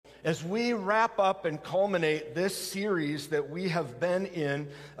As we wrap up and culminate this series that we have been in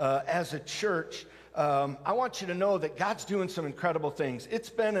as a church, I want you to know that God's doing some incredible things. It's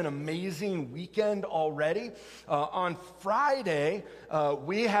been an amazing weekend already. On Friday,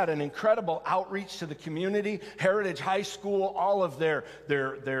 we had an incredible outreach to the community. Heritage High School, all of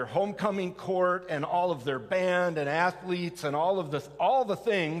their homecoming court and all of their band and athletes and all the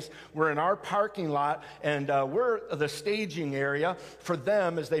things were in our parking lot, and we're the staging area for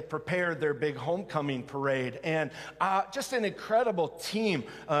them as they prepared their big homecoming parade. And just an incredible team,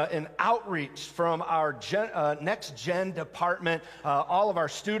 an outreach from our Next Gen department. All of our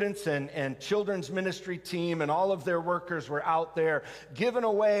students and children's ministry team and all of their workers were out there giving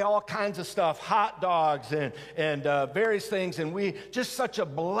away all kinds of stuff, hot dogs and various things. And we just such a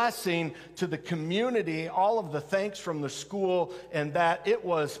blessing to the community, all of the thanks from the school, and that it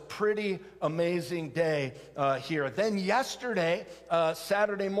was pretty amazing day here. Then yesterday,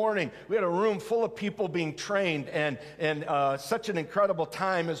 Saturday morning, we had a room full of people being trained, and such an incredible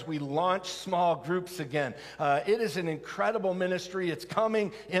time as we launched small groups again. It is an incredible ministry. It's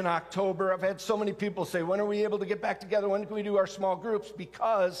coming in October. I've had so many people say, when are we able to get back together? When can we do our small groups?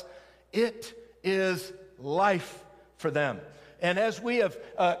 Because it is life for them. And as we have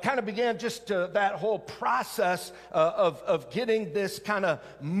kind of began just that whole process of getting this kind of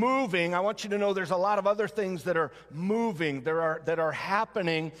moving, I want you to know there's a lot of other things that are moving, that are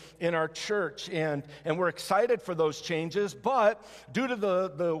happening in our church. And we're excited for those changes, but due to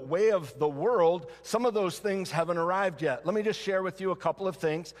the way of the world, some of those things haven't arrived yet. Let me just share with you a couple of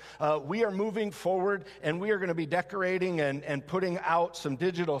things. We are moving forward, and we are going to be decorating and putting out some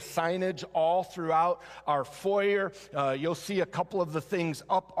digital signage all throughout our foyer. You'll see a couple of the things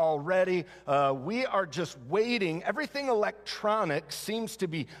up already. We are just waiting. Everything electronic seems to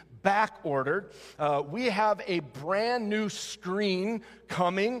be back ordered. We have a brand new screen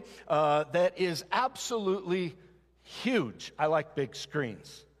coming that is absolutely huge. I like big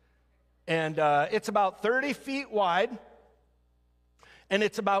screens. And it's about 30 feet wide, and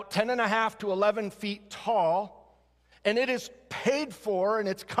it's about 10 and a half to 11 feet tall, and it is paid for, and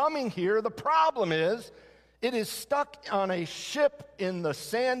it's coming here. The problem is, it is stuck on a ship in the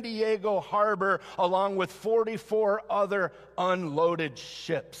San Diego harbor along with 44 other unloaded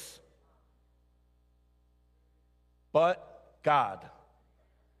ships. But God,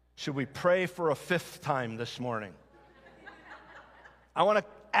 should we pray for a fifth time this morning? I want to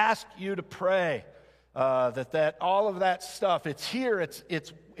ask you to pray that all of that stuff, it's here,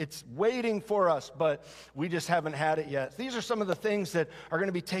 it's waiting for us, but we just haven't had it yet. These are some of the things that are going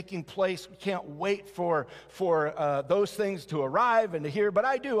to be taking place. We can't wait for those things to arrive and to hear, but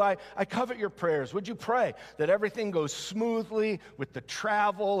I covet your prayers. Would you pray that everything goes smoothly with the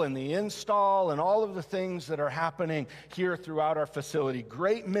travel and the install and all of the things that are happening here throughout our facility?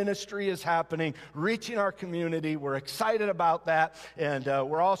 Great ministry is happening, reaching our community. We're excited about that, and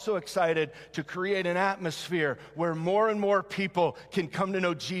we're also excited to create an atmosphere where more and more people can come to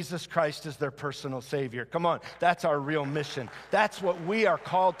know Jesus Christ as their personal Savior. Come on, that's our real mission. That's what we are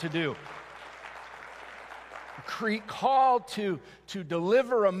called to do. Called to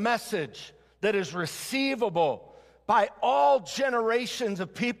deliver a message that is receivable by all generations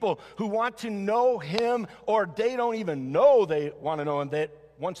of people who want to know Him, or they don't even know they want to know Him, that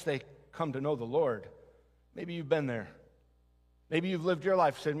once they come to know the Lord. Maybe you've been there. Maybe you've lived your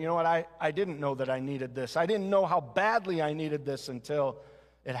life saying, you know what, I didn't know that I needed this. I didn't know how badly I needed this until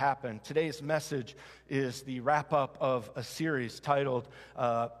it happened. Today's message is the wrap-up of a series titled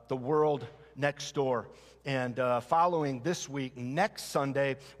The World Next Door. And following this week, next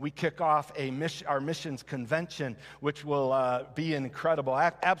Sunday, we kick off our missions convention, which will be incredible.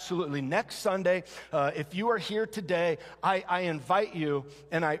 Absolutely. Next Sunday, if you are here today, I invite you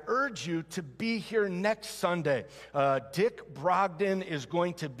and I urge you to be here next Sunday. Dick Brogdon is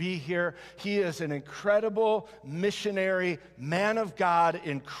going to be here. He is an incredible missionary, man of God,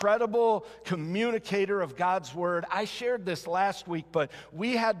 incredible communicator of God's word. I shared this last week, but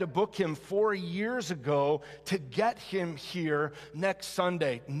we had to book him 4 years ago to get him here next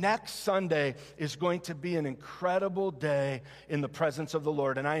Sunday. Next Sunday is going to be an incredible day in the presence of the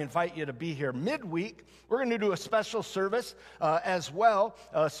Lord, and I invite you to be here. Midweek, we're going to do a special service as well,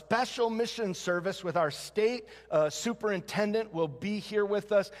 a special mission service with our state superintendent will be here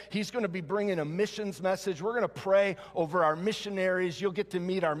with us. He's going to be bringing a missions message. We're going to pray over our missionaries. You'll get to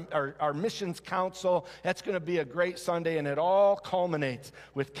meet our missions council. That's going to be a great Sunday, and it all culminates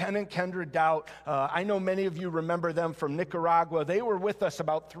with Ken and Kendra Doubt. I know many of you remember them from Nicaragua. They were with us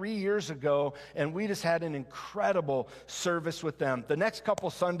about 3 years ago, and we just had an incredible service with them. The next couple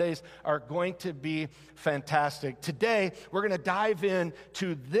Sundays are going to be fantastic. Today, we're going to dive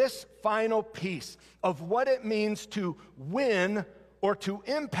into this final piece of what it means to win or to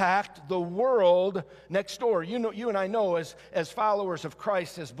impact the world next door. You and I know as followers of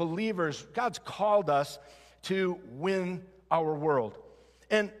Christ, as believers, God's called us to win our world.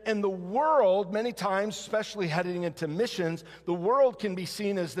 And the world, many times, especially heading into missions, the world can be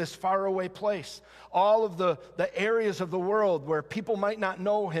seen as this faraway place. All of the areas of the world where people might not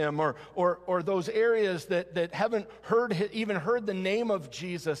know him, or those areas that haven't even heard the name of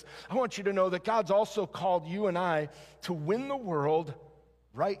Jesus. I want you to know that God's also called you and I to win the world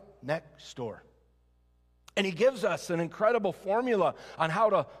right next door. And he gives us an incredible formula on how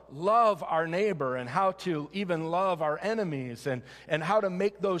to love our neighbor and how to even love our enemies and how to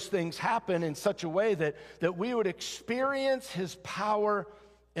make those things happen in such a way that we would experience his power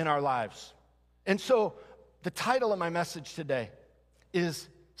in our lives. And so the title of my message today is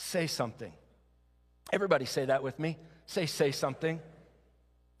Say Something. Everybody say that with me. Say something.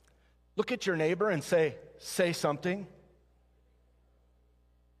 Look at your neighbor and say something.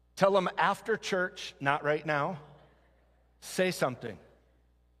 Tell them after church, not right now. Say something.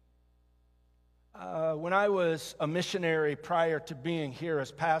 When I was a missionary prior to being here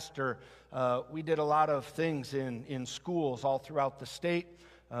as pastor, we did a lot of things in schools all throughout the state,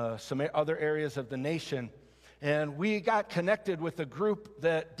 some other areas of the nation. And we got connected with a group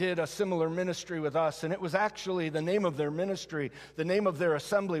that did a similar ministry with us. And it was actually the name of their ministry, the name of their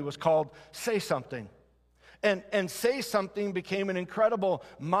assembly was called Say Something. And Say Something became an incredible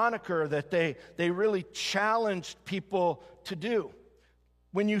moniker that they really challenged people to do.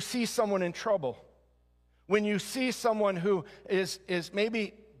 When you see someone in trouble, when you see someone who is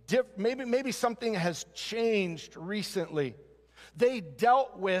maybe something has changed recently, they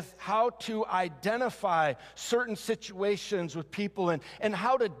dealt with how to identify certain situations with people and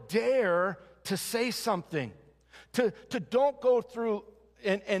how to dare to say something, to don't go through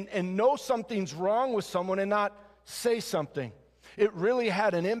and know something's wrong with someone and not say something. It really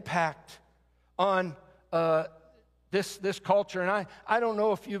had an impact on this culture. And I don't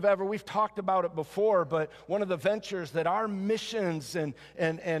know if we've talked about it before, but one of the ventures that our missions and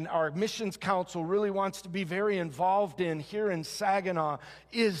our missions council really wants to be very involved in here in Saginaw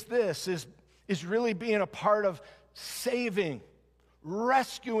is really being a part of saving,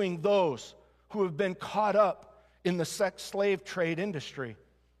 rescuing those who have been caught up in the sex slave trade industry.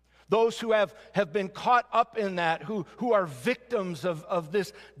 Those who have been caught up in that, who are victims of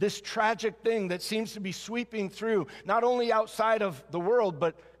this tragic thing that seems to be sweeping through, not only outside of the world,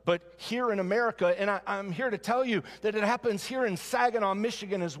 but here in America. And I'm here to tell you that it happens here in Saginaw,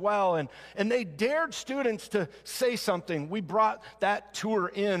 Michigan as well. And they dared students to say something. We brought that tour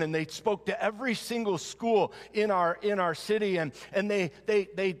in, and they spoke to every single school in our city, and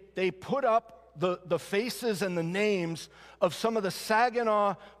they put up the faces and the names of some of the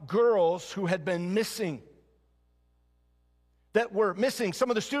Saginaw girls who had been missing. Some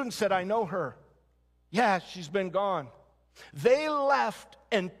of the students said, I know her. Yeah, she's been gone. They left,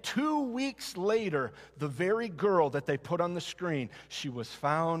 and 2 weeks later, the very girl that they put on the screen, she was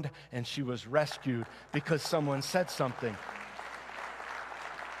found and she was rescued because someone said something.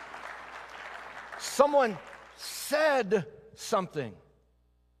 Someone said something.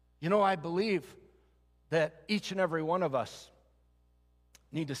 You know, I believe that each and every one of us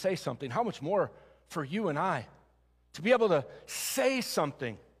need to say something. How much more for you and I to be able to say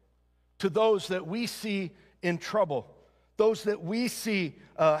something to those that we see in trouble, those that we see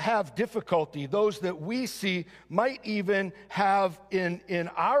have difficulty, those that we see might even have in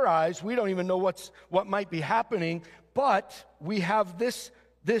our eyes, we don't even know what might be happening, but we have this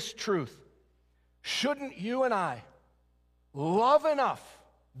truth. Shouldn't you and I love enough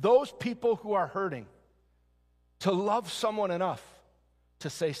those people who are hurting to love someone enough to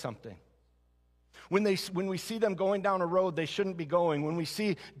say something? When we see them going down a road they shouldn't be going, when we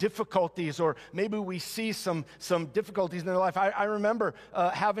see difficulties, or maybe we see some difficulties in their life. I remember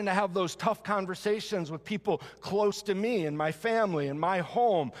having to have those tough conversations with people close to me, in my family, in my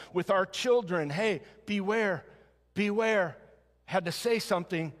home, with our children. Hey, beware. Had to say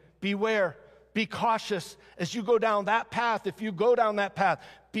something, beware. Be cautious as you go down that path. If you go down that path,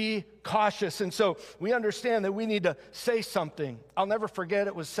 be cautious. And so we understand that we need to say something. I'll never forget,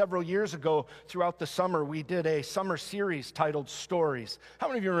 it was several years ago throughout the summer, we did a summer series titled Stories. How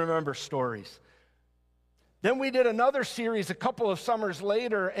many of you remember Stories? Then we did another series a couple of summers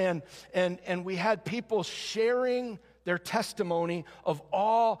later, and we had people sharing their testimony of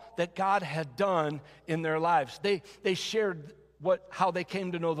all that God had done in their lives. They shared how they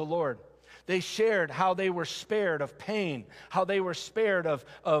came to know the Lord. They shared how they were spared of pain, how they were spared of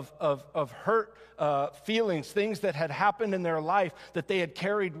hurt feelings, things that had happened in their life that they had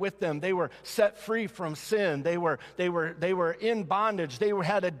carried with them. They were set free from sin. They were in bondage. They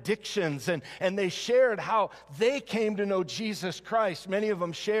had addictions, and they shared how they came to know Jesus Christ. Many of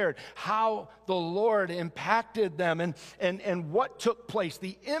them shared how the Lord impacted them and what took place,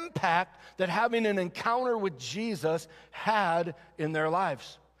 the impact that having an encounter with Jesus had in their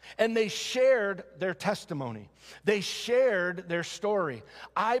lives. And they shared their testimony. They shared their story.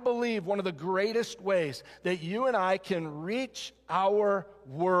 I believe one of the greatest ways that you and I can reach our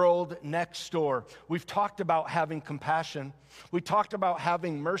world next door. We've talked about having compassion. We talked about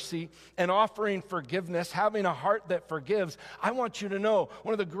having mercy and offering forgiveness, having a heart that forgives. I want you to know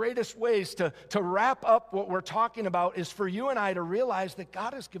one of the greatest ways to wrap up what we're talking about is for you and I to realize that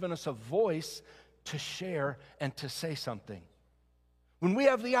God has given us a voice to share and to say something. When we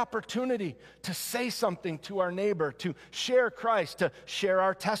have the opportunity to say something to our neighbor, to share Christ, to share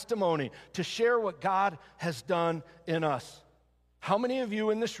our testimony, to share what God has done in us. How many of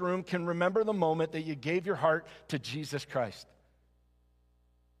you in this room can remember the moment that you gave your heart to Jesus Christ?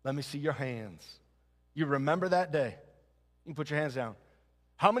 Let me see your hands. You remember that day? You can put your hands down.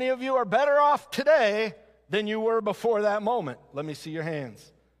 How many of you are better off today than you were before that moment? Let me see your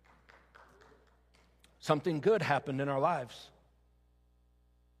hands. Something good happened in our lives.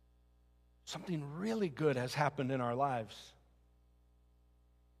 Something really good has happened in our lives.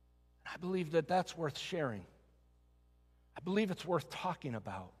 I believe that that's worth sharing. I believe it's worth talking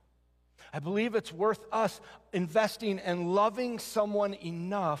about. I believe it's worth us investing and loving someone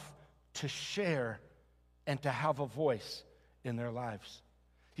enough to share and to have a voice in their lives.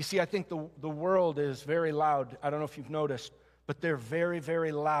 You see, I think the world is very loud. I don't know if you've noticed, but they're very,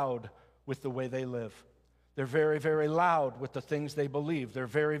 very loud with the way they live. They're very, very loud with the things they believe. They're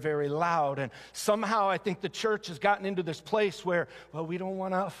very, very loud. And somehow I think the church has gotten into this place where, well, we don't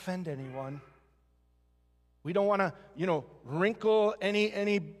want to offend anyone. We don't want to, wrinkle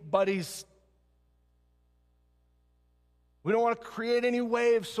anybody's. We don't want to create any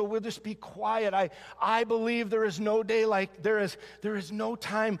waves, so we'll just be quiet. I believe there is no day like there is no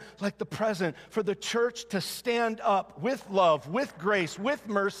time like the present for the church to stand up with love, with grace, with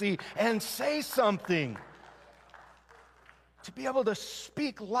mercy, and say something. To be able to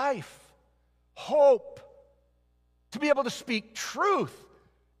speak life, hope, to be able to speak truth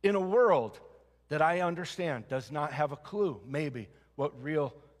in a world that I understand does not have a clue, maybe, what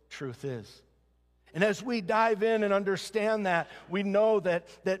real truth is. And as we dive in and understand that, we know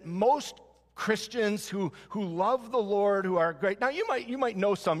that most Christians who love the Lord, who are great. Now you might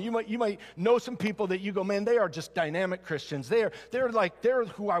know some. You might know some people that you go, man, they are just dynamic Christians. They're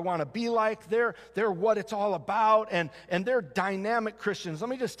who I want to be like. They're what it's all about, and they're dynamic Christians. Let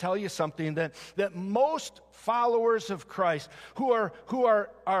me just tell you something that most followers of Christ who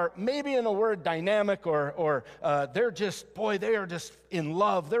are maybe in a word dynamic or they are just in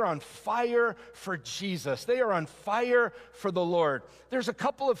love. They're on fire for Jesus. They are on fire for the Lord. There's a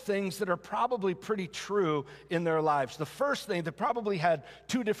couple of things that are probably pretty true in their lives. The first thing, they probably had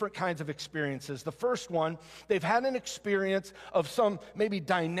two different kinds of experiences. The first one, they've had an experience of some maybe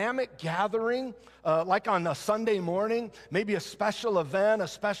dynamic gathering, like on a Sunday morning, maybe a special event, a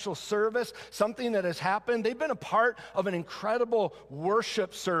special service, something that has happened. They've been a part of an incredible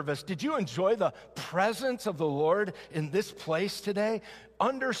worship service. Did you enjoy the presence of the Lord in this place today?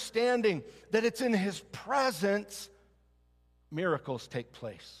 Understanding that it's in His presence miracles take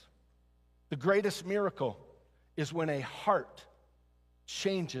place. The greatest miracle is when a heart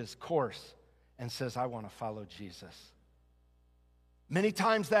changes course and says, I want to follow Jesus. Many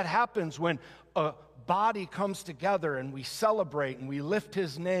times that happens when a body comes together and we celebrate and we lift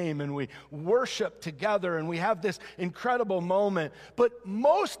His name and we worship together and we have this incredible moment. But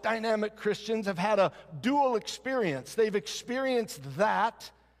most dynamic Christians have had a dual experience. They've experienced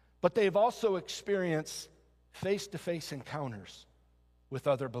that, but they've also experienced face-to-face encounters with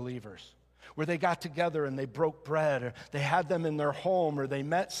other believers, where they got together and they broke bread, or they had them in their home, or they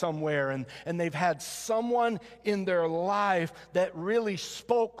met somewhere, and they've had someone in their life that really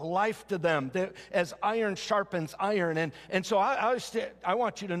spoke life to them, as iron sharpens iron. And so I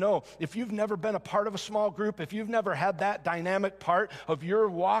want you to know, if you've never been a part of a small group, if you've never had that dynamic part of your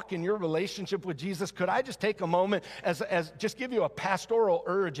walk and your relationship with Jesus, could I just take a moment as just give you a pastoral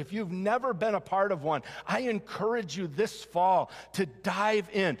urge? If you've never been a part of one, I encourage you this fall to dive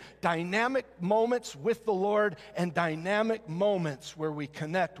in. Dynamic dynamic moments with the Lord and dynamic moments where we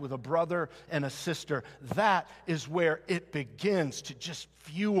connect with a brother and a sister. That is where it begins to just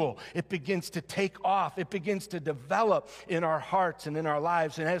fuel. It begins to take off. It begins to develop in our hearts and in our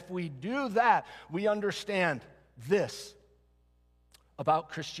lives. And if we do that, we understand this about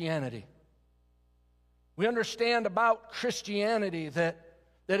Christianity. We understand about Christianity that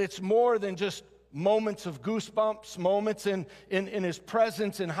it's more than just moments of goosebumps, moments in his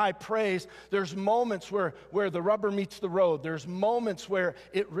presence and high praise. There's moments where the rubber meets the road. There's moments where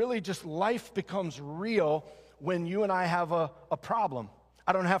it really just life becomes real when you and I have a problem.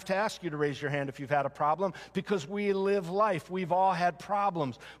 I don't have to ask you to raise your hand if you've had a problem, because we live life. We've all had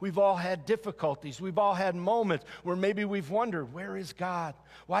problems. We've all had difficulties. We've all had moments where maybe we've wondered, where is God?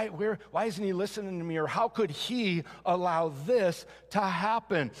 Why isn't he listening to me? Or how could he allow this to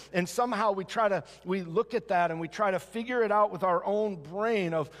happen? And somehow we look at that and we try to figure it out with our own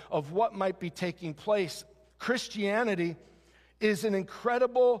brain of what might be taking place. Christianity is an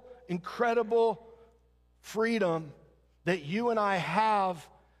incredible, incredible freedom that you and I have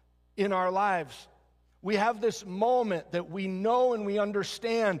in our lives. We have this moment that we know and we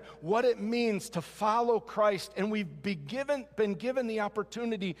understand what it means to follow Christ, and we've been given the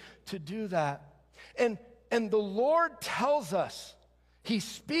opportunity to do that. And the Lord tells us, he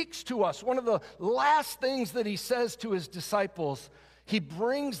speaks to us. One of the last things that he says to his disciples, he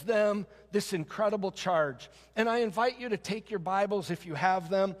brings them this incredible charge. And I invite you to take your Bibles, if you have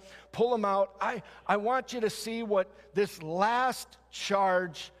them, pull them out. I want you to see what this last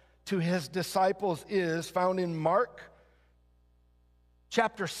charge to his disciples is, found in Mark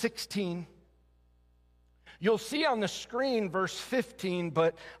chapter 16. You'll see on the screen verse 15,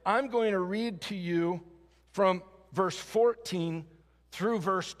 but I'm going to read to you from verse 14 through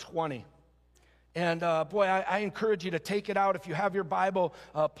verse 20. And I encourage you to take it out. If you have your Bible,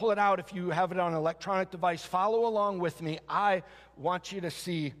 pull it out. If you have it on an electronic device, follow along with me. I want you to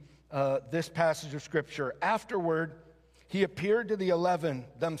see this passage of Scripture. Afterward, he appeared to the 11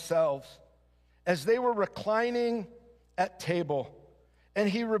 themselves as they were reclining at table, and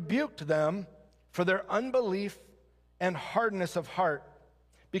he rebuked them for their unbelief and hardness of heart,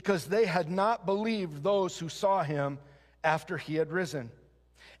 because they had not believed those who saw him after he had risen.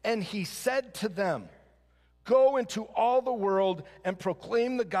 And he said to them, "Go into all the world and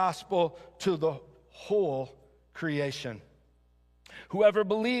proclaim the gospel to the whole creation. Whoever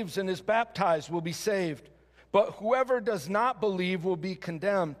believes and is baptized will be saved, but whoever does not believe will be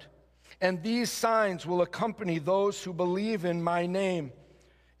condemned. And these signs will accompany those who believe in my name,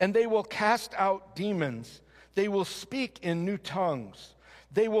 and they will cast out demons. They will speak in new tongues.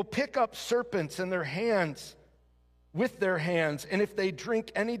 They will pick up serpents in their hands, with their hands, and if they drink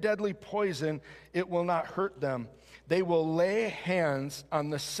any deadly poison, it will not hurt them. They will lay hands on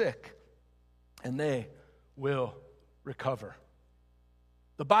the sick, and they will recover."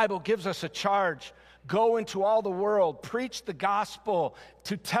 The Bible gives us a charge. Go into all the world, preach the gospel,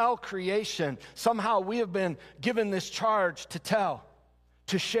 to tell creation. Somehow we have been given this charge to tell,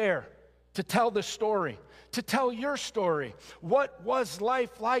 to share, to tell the story, to tell your story. What was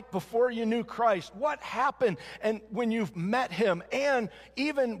life like before you knew Christ? What happened and when you've met him? And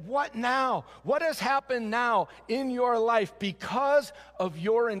even what now? What has happened now in your life because of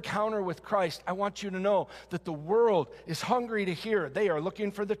your encounter with Christ? I want you to know that the world is hungry to hear. They are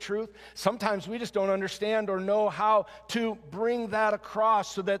looking for the truth. Sometimes we just don't understand or know how to bring that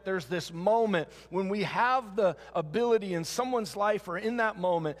across, so that there's this moment when we have the ability in someone's life or in that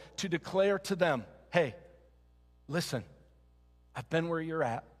moment to declare to them, "Hey, listen, I've been where you're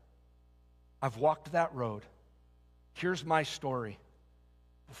at. I've walked that road. Here's my story.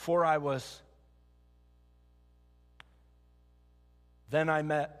 Before I was, then I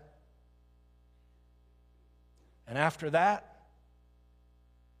met. And after that,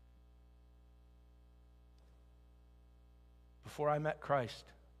 before I met Christ."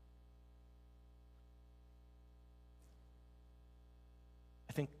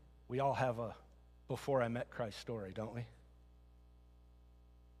 I think we all have a before I met Christ story, don't we?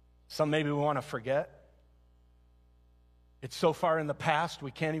 Some maybe we want to forget. It's so far in the past we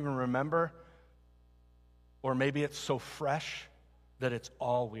can't even remember. Or maybe it's so fresh that it's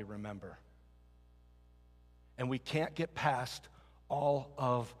all we remember. And we can't get past all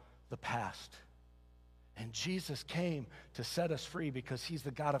of the past. And Jesus came to set us free because he's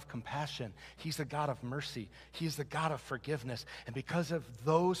the God of compassion. He's the God of mercy. He's the God of forgiveness. And because of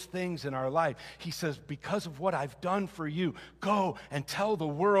those things in our life, he says, because of what I've done for you, go and tell the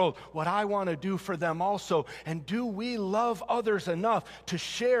world what I want to do for them also. And do we love others enough to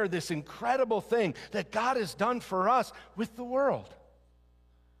share this incredible thing that God has done for us with the world?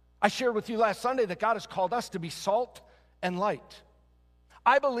 I shared with you last Sunday that God has called us to be salt and light.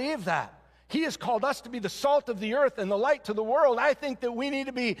 I believe that. He has called us to be the salt of the earth and the light to the world. I think that we need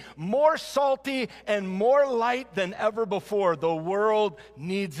to be more salty and more light than ever before. The world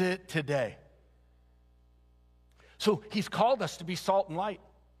needs it today. So he's called us to be salt and light.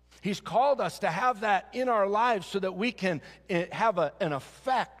 He's called us to have that in our lives so that we can have an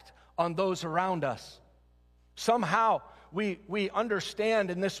effect on those around us. Somehow we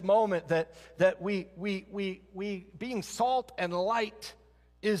understand in this moment that we being salt and light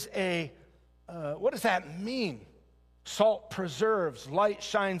is what does that mean? Salt preserves, light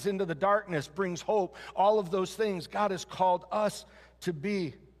shines into the darkness, brings hope, all of those things God has called us to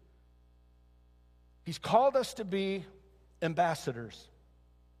be. He's called us to be ambassadors.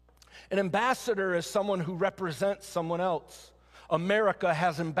 An ambassador is someone who represents someone else. America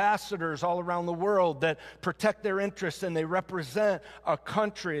has ambassadors all around the world that protect their interests, and they represent a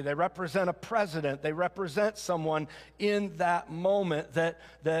country, they represent a president, they represent someone in that moment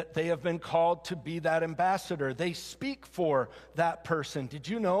that they have been called to be that ambassador. They speak for that person. Did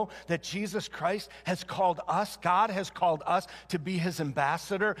you know that Jesus Christ has called us, God has called us to be his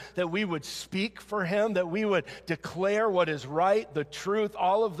ambassador, that we would speak for him, that we would declare what is right, the truth,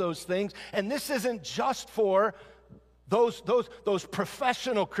 all of those things. And this isn't just for those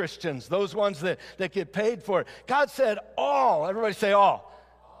professional Christians, those ones that get paid for it. God said all. Everybody say all.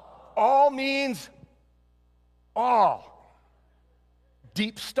 All means all.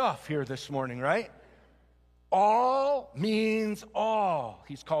 Deep stuff here this morning, right? All means all.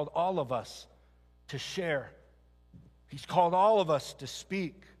 He's called all of us to share. He's called all of us to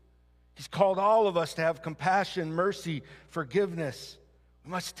speak. He's called all of us to have compassion, mercy, forgiveness.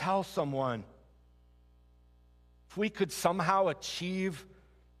 We must tell someone. If we could somehow achieve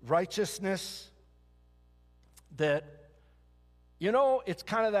righteousness, that, it's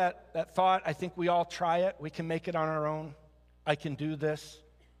kind of that thought, I think we all try it. We can make it on our own. I can do this.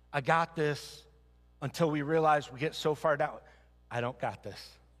 I got this. Until we realize we get so far down. I don't got this.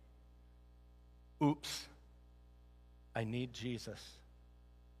 Oops. I need Jesus.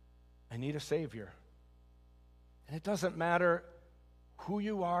 I need a Savior. And it doesn't matter who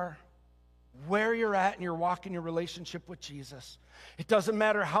you are, where you're at in your walk in your relationship with Jesus. It doesn't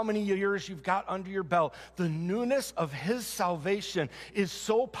matter how many years you've got under your belt. The newness of his salvation is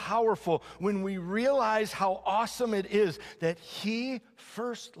so powerful when we realize how awesome it is that he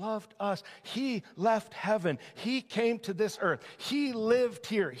first loved us. He left heaven. He came to this earth. He lived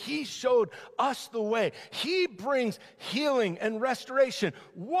here. He showed us the way. He brings healing and restoration.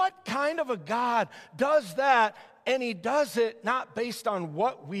 What kind of a God does that? And he does it not based on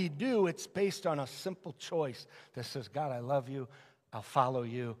what we do. It's based on a simple choice that says, God, I love you. I'll follow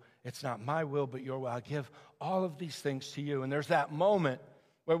you. It's not my will, but your will. I'll give all of these things to you. And there's that moment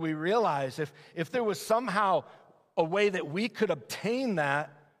where we realize if there was somehow a way that we could obtain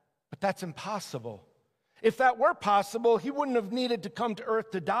that, but that's impossible. If that were possible, he wouldn't have needed to come to earth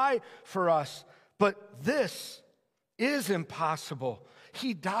to die for us. But this is impossible.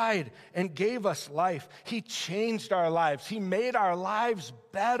 He died and gave us life. He changed our lives. He made our lives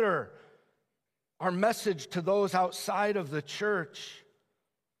better. Our message to those outside of the church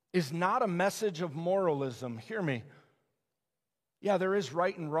is not a message of moralism. Hear me. Yeah, there is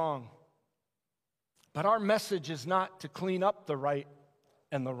right and wrong. But our message is not to clean up the right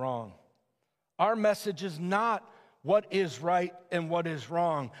and the wrong. Our message is not what is right and what is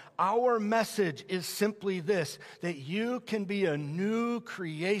wrong. Our message is simply this, that you can be a new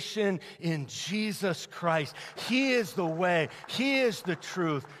creation in Jesus Christ. He is the way. He is the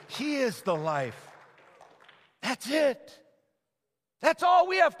truth. He is the life. That's it. That's all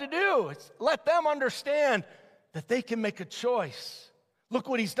we have to do. It's let them understand that they can make a choice. Look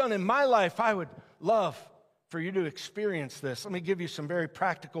what he's done in my life. I would love for you to experience this. Let me give you some very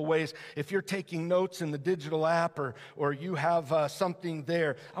practical ways. If you're taking notes in the digital app or you have something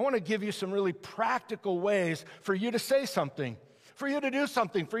there, I want to give you some really practical ways for you to say something, for you to do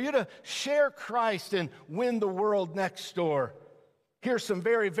something, for you to share Christ and win the world next door. Here's some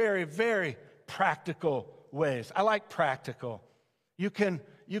very, very, very practical ways. I like practical. You can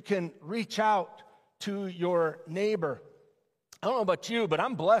reach out to your neighbor. I don't know about you, but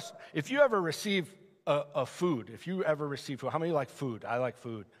I'm blessed. If you ever receive food. If you ever receive food, how many like food? I like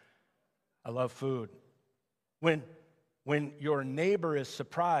food. I love food. When your neighbor is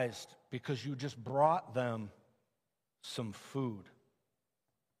surprised because you just brought them some food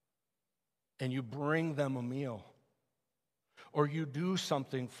and you bring them a meal or you do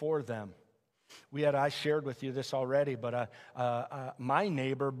something for them. I shared with you this already, but my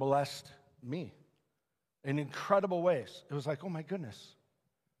neighbor blessed me in incredible ways. It was like, oh my goodness.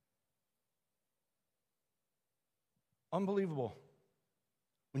 Unbelievable.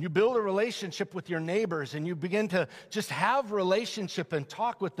 When you build a relationship with your neighbors and you begin to just have relationship and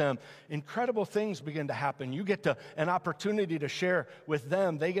talk with them, incredible things begin to happen. You get an opportunity to share with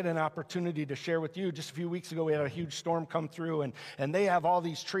them. They get an opportunity to share with you. Just a few weeks ago, we had a huge storm come through, and they have all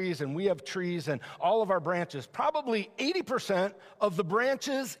these trees, and we have trees, and all of our branches, probably 80% of the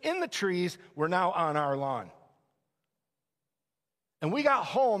branches in the trees were now on our lawn. And we got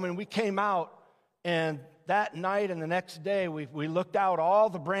home, and we came out, and that night and the next day, we looked out all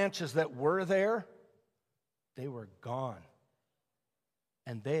the branches that were there. They were gone.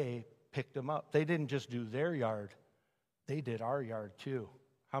 And they picked them up. They didn't just do their yard. They did our yard too.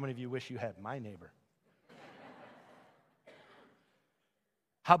 How many of you wish you had my neighbor?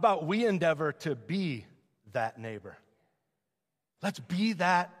 How about we endeavor to be that neighbor? Let's be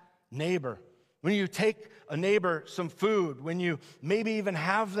that neighbor. When you take a neighbor some food, when you maybe even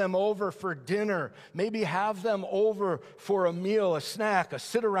have them over for dinner, maybe have them over for a meal, a snack, a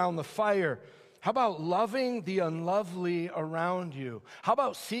sit around the fire. How about loving the unlovely around you? How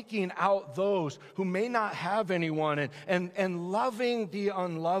about seeking out those who may not have anyone and loving the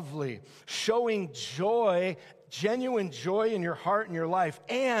unlovely, showing joy, genuine joy in your heart and your life,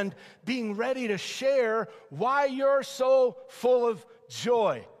 and being ready to share why you're so full of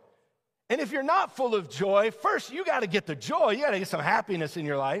joy. And if you're not full of joy, first you got to get the joy. You got to get some happiness in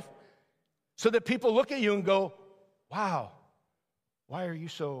your life so that people look at you and go, wow, why are you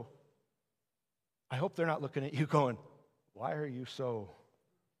so... I hope they're not looking at you going, why are you so...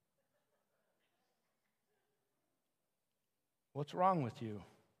 What's wrong with you?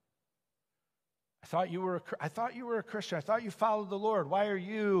 I thought you were a Christian. I thought you followed the Lord. Why are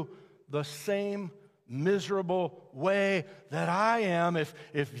you the same miserable way that I am?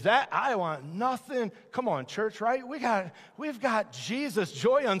 If that, I want nothing. Come on, church, right? We've got Jesus,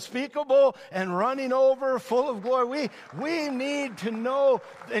 joy unspeakable and running over, full of glory. We need to know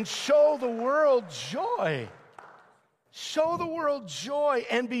and show the world joy. Show the world joy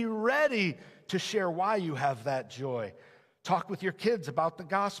and be ready to share why you have that joy. Talk with your kids about the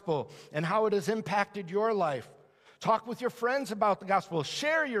gospel and how it has impacted your life. Talk with your friends about the gospel.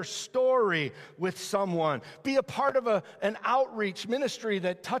 Share your story with someone. Be a part of an outreach ministry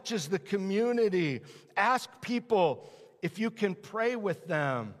that touches the community. Ask people if you can pray with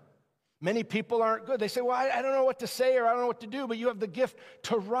them. Many people aren't good. They say, well, I don't know what to say or I don't know what to do, but you have the gift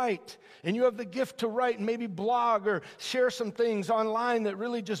to write. And you have the gift to write and maybe blog or share some things online that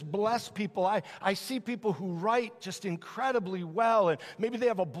really just bless people. I see people who write just incredibly well, and maybe they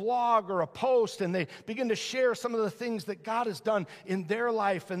have a blog or a post and they begin to share some of the things that God has done in their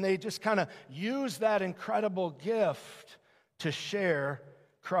life, and they just kind of use that incredible gift to share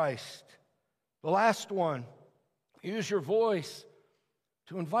Christ. The last one, use your voice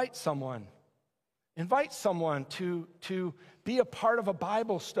to invite someone. Invite someone to be a part of a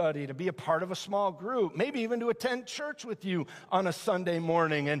Bible study, to be a part of a small group, maybe even to attend church with you on a Sunday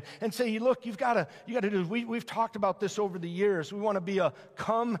morning and say, look, you got to do, we've talked about this over the years. We want to be a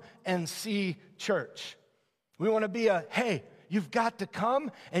come and see church. We want to be a, hey, you've got to come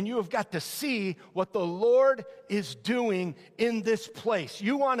and you have got to see what the Lord is doing in this place.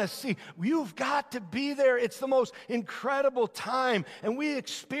 You want to see. You've got to be there. It's the most incredible time, and we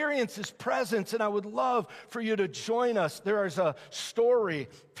experience His presence, and I would love for you to join us. There is a story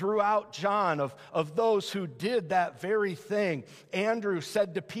throughout John of those who did that very thing. Andrew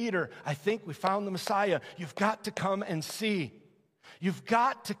said to Peter, I think we found the Messiah. You've got to come and see. You've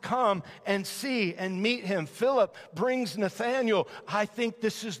got to come and see and meet him. Philip brings Nathanael. I think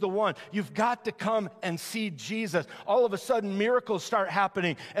this is the one. You've got to come and see Jesus. All of a sudden, miracles start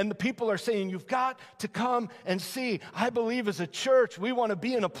happening, and the people are saying, you've got to come and see. I believe as a church, we want to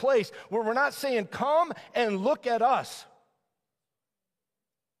be in a place where we're not saying, come and look at us.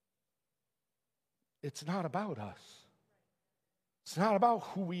 It's not about us. It's not about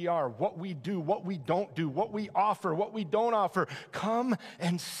who we are, what we do, what we don't do, what we offer, what we don't offer. Come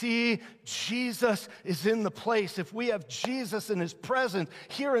and see Jesus is in the place. If we have Jesus in His presence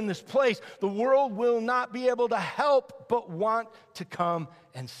here in this place, the world will not be able to help but want to come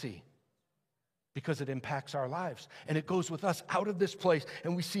and see, because it impacts our lives. And it goes with us out of this place,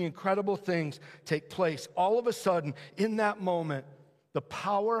 and we see incredible things take place. All of a sudden, in that moment, the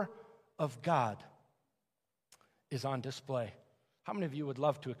power of God is on display. How many of you would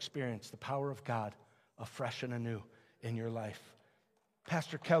love to experience the power of God afresh and anew in your life?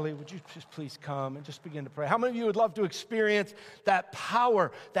 Pastor Kelly, would you just please come and just begin to pray? How many of you would love to experience that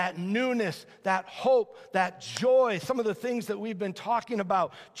power, that newness, that hope, that joy, some of the things that we've been talking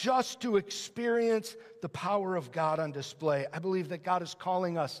about, just to experience the power of God on display? I believe that God is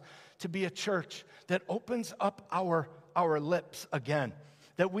calling us to be a church that opens up our our lips again.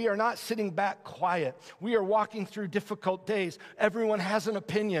 That we are not sitting back quiet. We are walking through difficult days. Everyone has an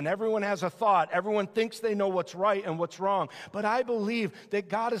opinion. Everyone has a thought. Everyone thinks they know what's right and what's wrong. But I believe that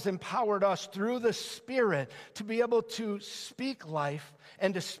God has empowered us through the Spirit to be able to speak life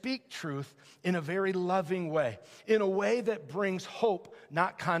and to speak truth in a very loving way, in a way that brings hope,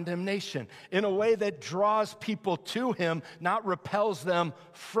 not condemnation, in a way that draws people to Him, not repels them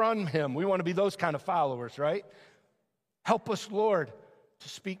from Him. We want to be those kind of followers, right? Help us, Lord, to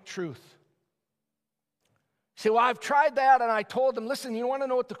speak truth. You say, well, I've tried that, and I told them, listen, you want to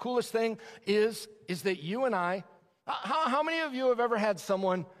know what the coolest thing is that you and I, how many of you have ever had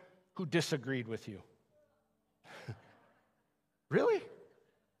someone who disagreed with you? Really?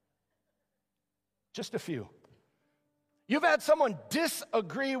 Just a few. You've had someone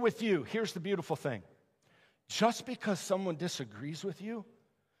disagree with you. Here's the beautiful thing. Just because someone disagrees with you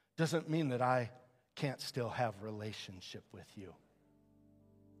doesn't mean that I can't still have relationship with you.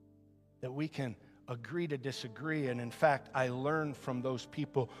 That we can agree to disagree. And in fact, I learned from those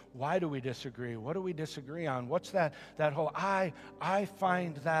people, why do we disagree? What do we disagree on? What's that whole, I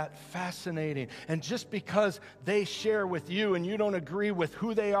find that fascinating. And just because they share with you and you don't agree with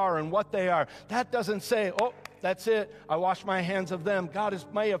who they are and what they are, that doesn't say, oh, that's it. I wash my hands of them. God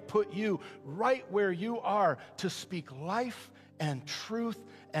may have put you right where you are to speak life and truth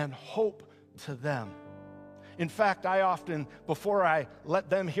and hope to them. In fact, I often, before I let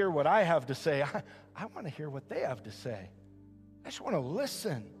them hear what I have to say, I want to hear what they have to say. I just want to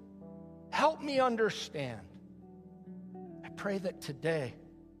listen. Help me understand. I pray that today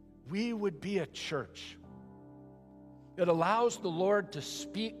we would be a church that allows the Lord to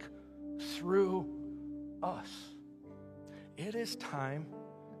speak through us. It is time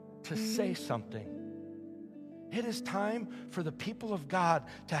to say something. It is time for the people of God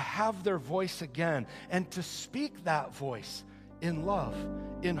to have their voice again and to speak that voice in love,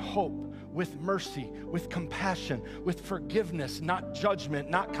 in hope, with mercy, with compassion, with forgiveness, not judgment,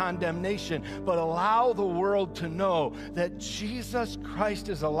 not condemnation, but allow the world to know that Jesus Christ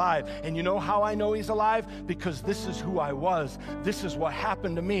is alive. And you know how I know He's alive? Because this is who I was. This is what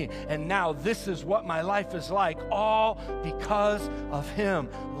happened to me. And now this is what my life is like, all because of Him.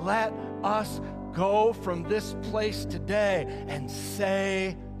 Let us go from this place today and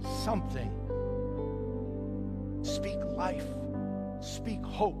say something. Speak life. Speak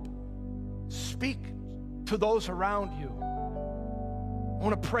hope. Speak to those around you. I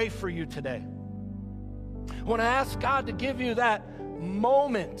want to pray for you today. I want to ask God to give you that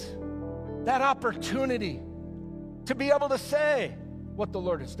moment, that opportunity to be able to say what the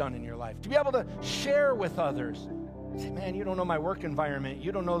Lord has done in your life, to be able to share with others. Say, man, you don't know my work environment.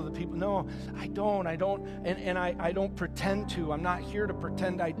 You don't know the people. No, I don't. I don't pretend to. I'm not here to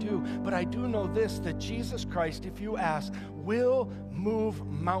pretend I do. But I do know this, that Jesus Christ, if you ask, will move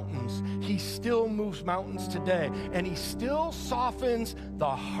mountains. He still moves mountains today. And He still softens the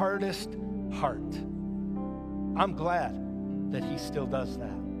hardest heart. I'm glad that He still does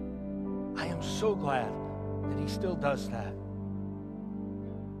that. I am so glad that He still does that.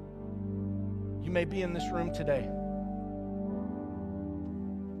 You may be in this room today,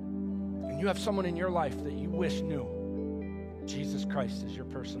 you have someone in your life that you wish knew Jesus Christ as your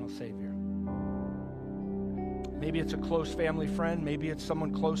personal Savior. Maybe it's a close family friend. Maybe it's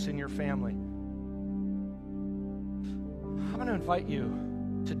someone close in your family. I'm going to invite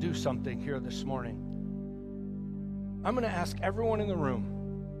you to do something here this morning. I'm going to ask everyone in the room,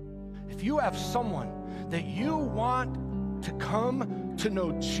 if you have someone that you want to come to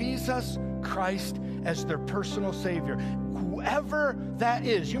know Jesus Christ as their personal Savior, whoever that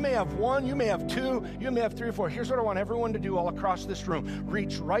is, you may have one, you may have two, you may have three or four. Here's what I want everyone to do all across this room.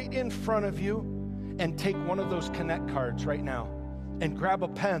 Reach right in front of you and take one of those Connect cards right now and grab a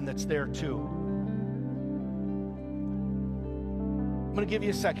pen that's there too. I'm going to give you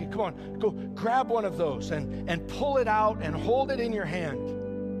a second. Come on, go grab one of those and pull it out and hold it in your hand.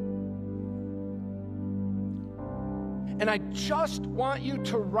 And I just want you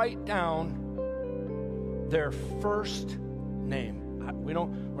to write down their first name. We're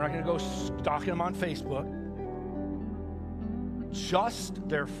not going to go stalking them on Facebook. Just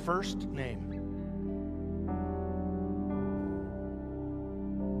their first name.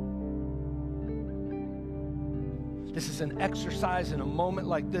 This is an exercise in a moment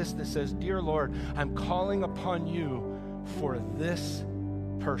like this that says, Dear Lord, I'm calling upon you for this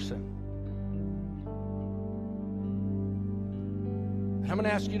person. And I'm going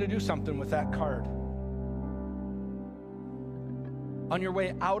to ask you to do something with that card. On your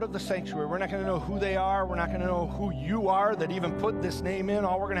way out of the sanctuary, we're not going to know who they are. We're not going to know who you are that even put this name in.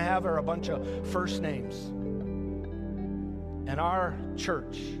 All we're going to have are a bunch of first names. And our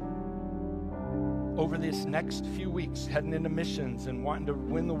church, over this next few weeks, heading into missions and wanting to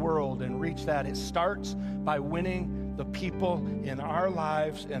win the world and reach that, it starts by winning the people in our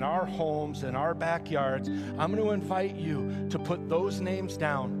lives, in our homes, in our backyards. I'm going to invite you to put those names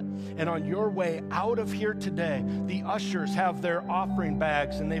down. And on your way out of here today, the ushers have their offering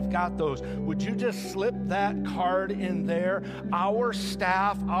bags and they've got those. Would you just slip that card in there? Our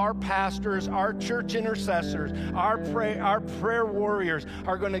staff, our pastors, our church intercessors, our prayer warriors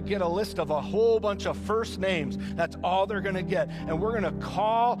are going to get a list of a whole bunch of first names. That's all they're going to get. And we're going to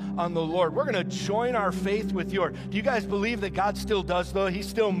call on the Lord. We're going to join our faith with yours. Do you guys believe that God still does, though? He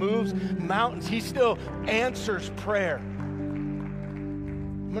still moves mountains. He still answers prayer.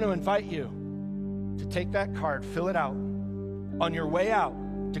 I'm going to invite you to take that card, fill it out. On your way out,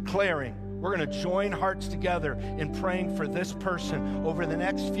 declaring, we're going to join hearts together in praying for this person over the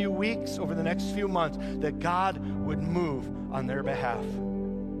next few weeks, over the next few months, that God would move on their behalf.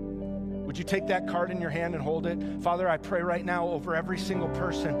 Would you take that card in your hand and hold it? Father, I pray right now over every single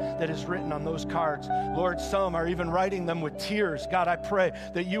person that is written on those cards. Lord, some are even writing them with tears. God, I pray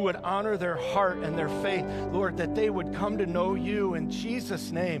that you would honor their heart and their faith. Lord, that they would come to know you in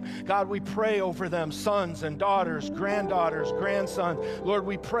Jesus' name. God, we pray over them, sons and daughters, granddaughters, grandsons. Lord,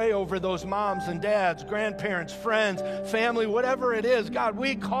 we pray over those moms and dads, grandparents, friends, family, whatever it is. God,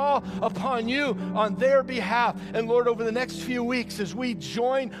 we call upon you on their behalf. And Lord, over the next few weeks, as we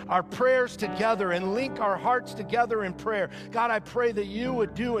join our prayers together and link our hearts together in prayer, God, I pray that you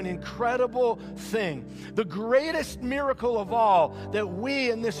would do an incredible thing. The greatest miracle of all, that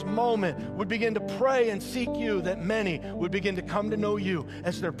we in this moment would begin to pray and seek you, that many would begin to come to know you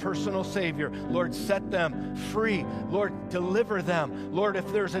as their personal Savior. Lord, set them free. Lord, deliver them. Lord, if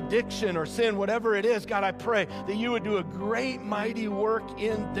there's addiction or sin, whatever it is, God, I pray that you would do a great, mighty work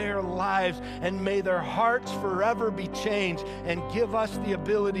in their lives, and may their hearts forever be changed, and give us the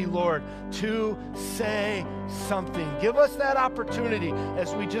ability, Lord, to say something. Give us that opportunity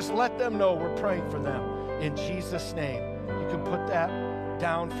as we just let them know we're praying for them. In Jesus' name. You can put that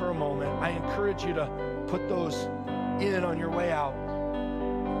down for a moment. I encourage you to put those in on your way out.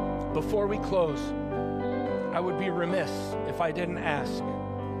 Before we close, I would be remiss if I didn't ask,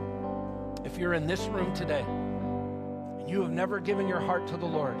 if you're in this room today and you have never given your heart to the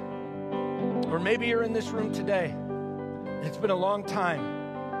Lord, or maybe you're in this room today and it's been a long time,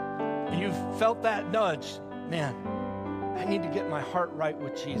 and you've felt that nudge, man, I need to get my heart right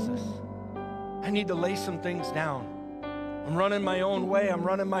with Jesus. I need to lay some things down. I'm running my own way. I'm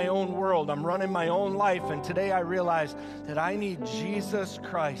running my own world. I'm running my own life. And today I realize that I need Jesus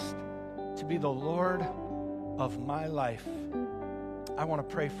Christ to be the Lord of my life. I want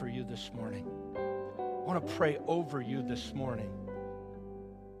to pray for you this morning. I want to pray over you this morning.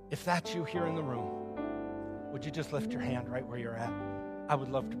 If that's you here in the room, would you just lift your hand right where you're at? I would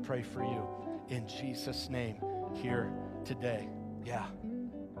love to pray for you in Jesus' name here today. Yeah.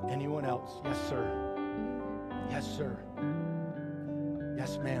 Anyone else? Yes, sir. Yes, sir.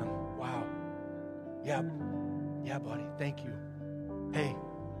 Yes, ma'am. Wow. Yeah. Yeah, buddy. Thank you. Hey,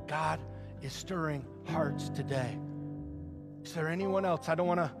 God is stirring hearts today. Is there anyone else? I don't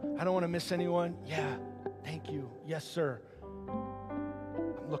want to miss anyone. Yeah. Thank you. Yes, sir.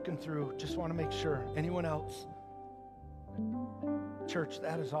 I'm looking through. Just want to make sure. Anyone else? Church,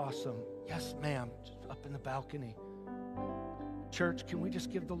 that is awesome. Yes, ma'am. Just up in the balcony. Church, can we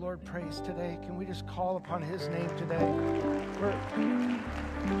just give the Lord praise today? Can we just call upon his name today?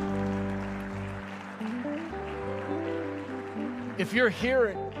 If you're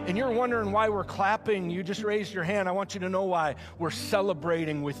here and you're wondering why we're clapping, you just raised your hand. I want you to know why. We're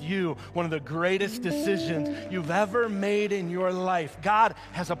celebrating with you one of the greatest decisions you've ever made in your life. God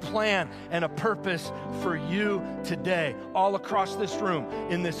has a plan and a purpose for you today. All across this room,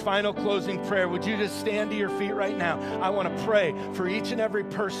 in this final closing prayer, would you just stand to your feet right now? I want to pray for each and every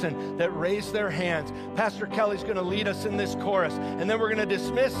person that raised their hands. Pastor Kelly's going to lead us in this chorus, and then we're going to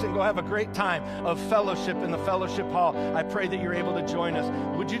dismiss and go have a great time of fellowship in the fellowship hall. I pray that you're able to join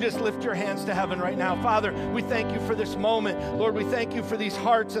us. Would you just lift your hands to heaven right now? Father, we thank you for this moment. Lord, we thank you for these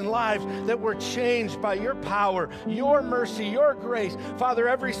hearts and lives that were changed by your power, your mercy, your grace. Father,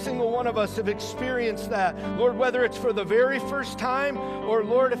 every single one of us have experienced that. Lord, whether it's for the very first time or,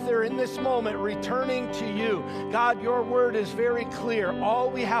 Lord, if they're in this moment returning to you. God, your word is very clear. All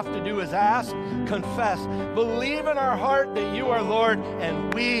we have to do is ask, confess, believe in our heart that you are Lord,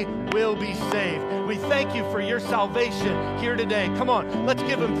 and we will be saved. We thank you for your salvation here today. Come on, let's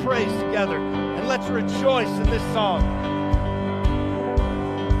give him praise together, and let's rejoice in this song.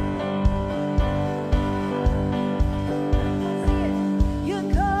 You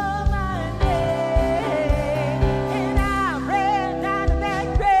call my name, and I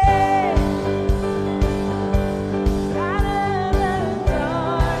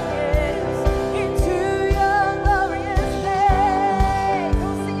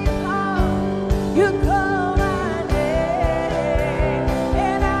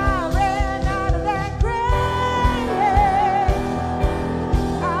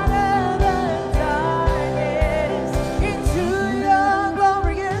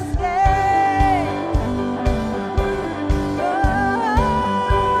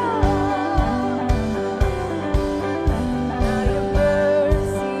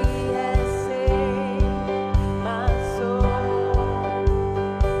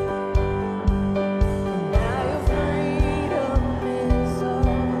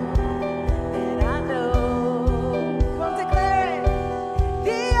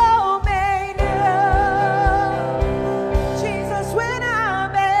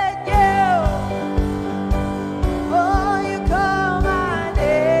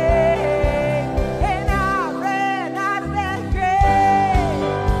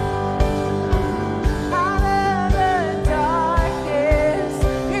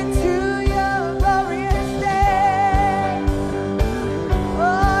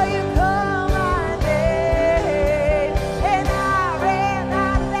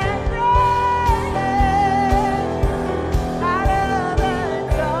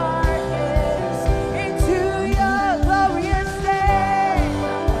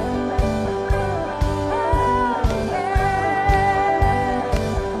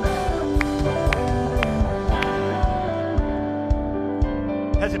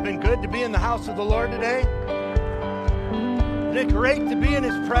house of the Lord today? Isn't it great to be in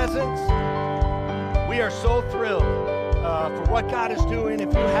His presence? We are so thrilled for what God is doing.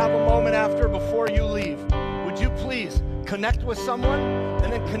 If you have a moment before you leave, would you please connect with someone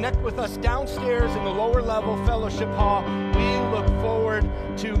and then connect with us downstairs in the lower level fellowship hall. We look forward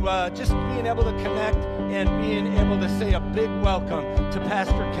to just being able to connect and being able to say a big welcome to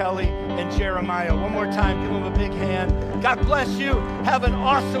Pastor Kelly and Jeremiah. One more time, give them a big hand. God bless you. Have an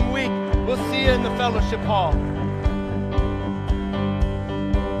awesome week. We'll see you in the fellowship hall.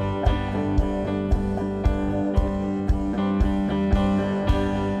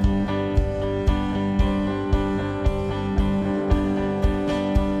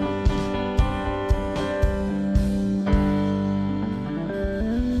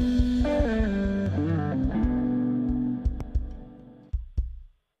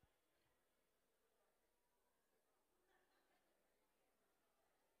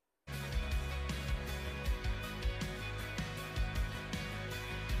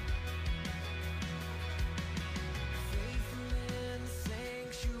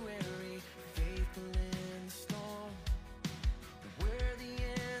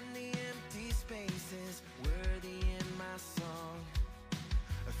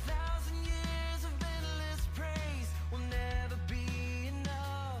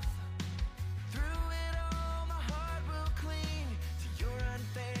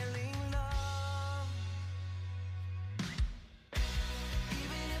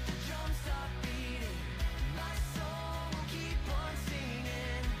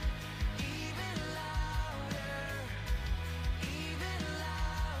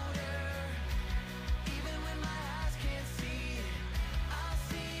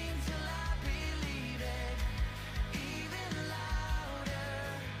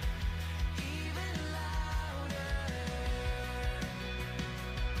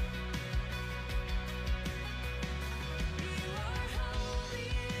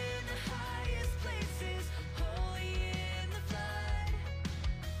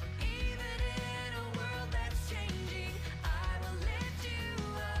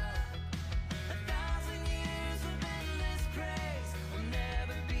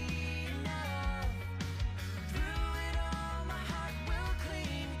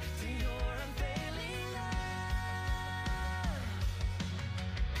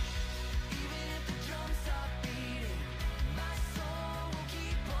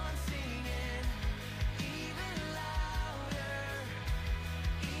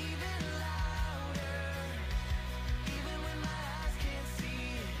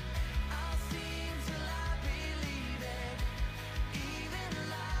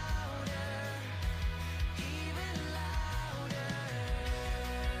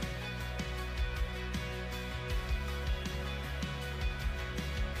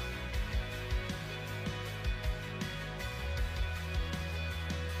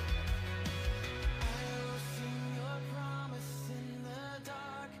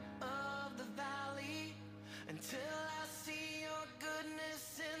 Until